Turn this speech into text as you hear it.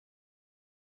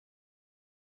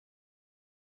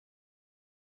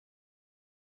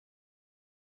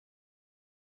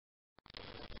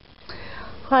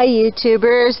Hi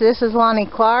YouTubers, this is Lonnie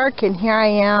Clark and here I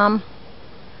am,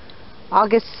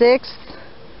 August 6th.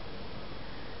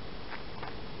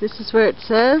 This is where it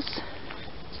says,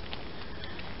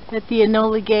 at the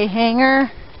Enola Gay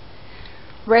Hangar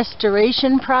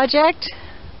restoration project.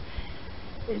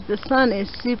 The sun is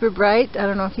super bright, I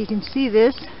don't know if you can see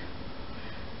this.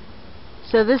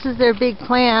 So this is their big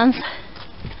plans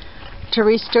to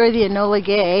restore the Enola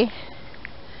Gay.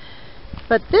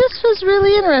 But this was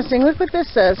really interesting. Look what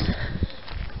this says.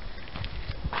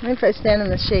 Maybe if I stand in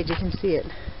the shade you can see it.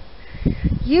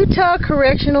 Utah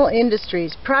Correctional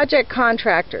Industries, project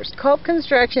contractors, Culp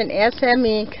Construction,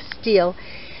 SME Steel,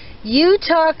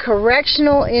 Utah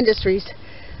Correctional Industries.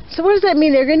 So what does that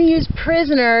mean? They're going to use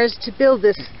prisoners to build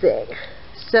this thing.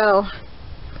 So,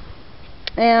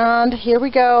 and here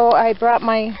we go. I brought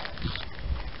my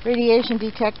radiation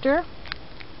detector.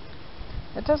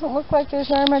 It doesn't look like there's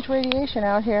very much radiation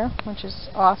out here, which is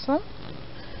awesome.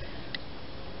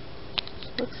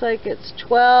 Looks like it's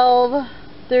 12,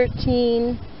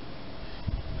 13,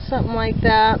 something like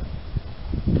that.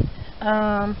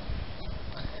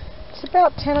 It's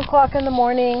about 10 o'clock in the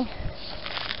morning,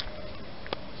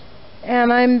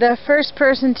 and I'm the first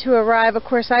person to arrive. Of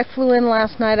course, I flew in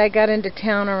last night. I got into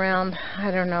town around,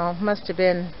 I don't know, must have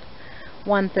been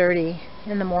 1:30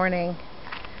 in the morning.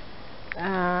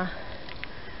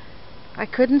 I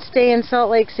couldn't stay in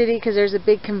Salt Lake City because there's a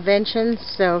big convention,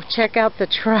 so check out the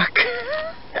truck.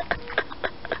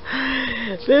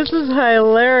 This is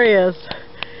hilarious.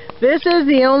 This is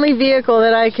the only vehicle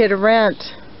that I could rent.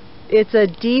 It's a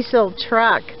diesel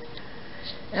truck.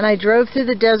 And I drove through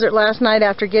the desert last night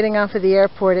after getting off of the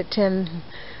airport at 10.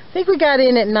 I think we got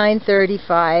in at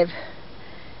 9:35.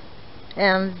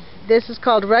 And this is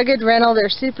called Rugged Rental. They're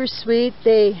super sweet.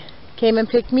 They came and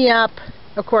picked me up,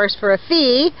 of course, for a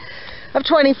fee of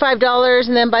 $25,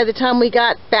 and then by the time we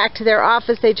got back to their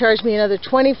office they charged me another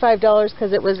 $25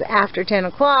 because it was after 10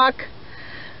 o'clock.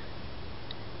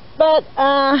 But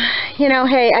you know,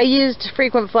 hey, I used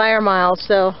frequent flyer miles,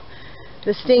 so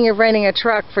the sting of renting a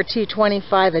truck for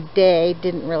 $225 a day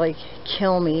didn't really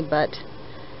kill me, but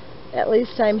at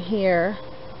least I'm here,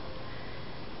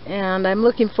 and I'm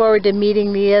looking forward to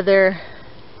meeting the other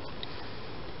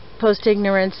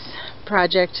post-ignorance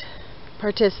project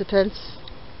participants.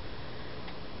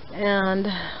 And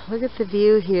look at the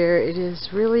view here. It is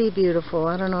really beautiful.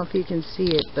 I don't know if you can see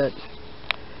it, but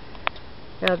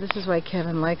yeah, this is why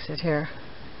Kevin likes it here.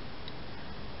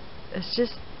 It's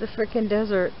just the frickin'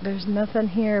 desert. There's nothing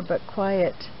here but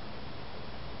quiet.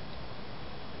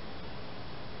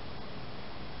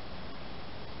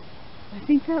 I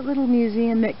think that little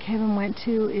museum that Kevin went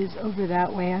to is over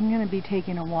that way. I'm going to be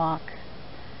taking a walk.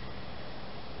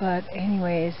 But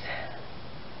anyways,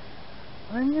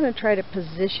 I'm going to try to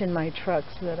position my truck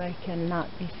so that I cannot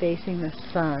be facing the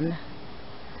sun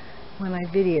when I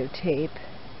videotape.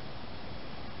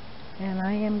 And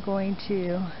I am going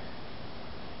to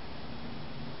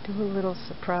do a little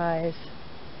surprise.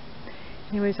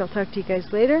 Anyways, I'll talk to you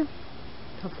guys later.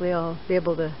 Hopefully I'll be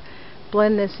able to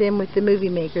blend this in with the movie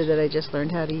maker that I just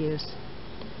learned how to use.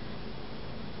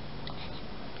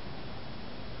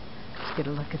 Let's get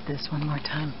a look at this one more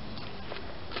time.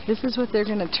 This is what they're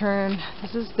going to turn.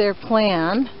 This is their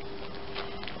plan,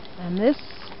 and this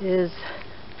is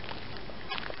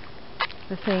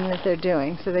the thing that they're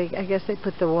doing. So I guess they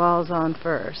put the walls on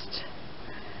first.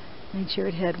 Made sure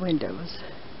it had windows.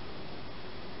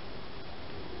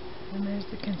 And there's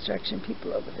the construction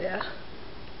people over there.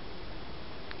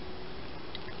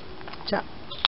 Ciao.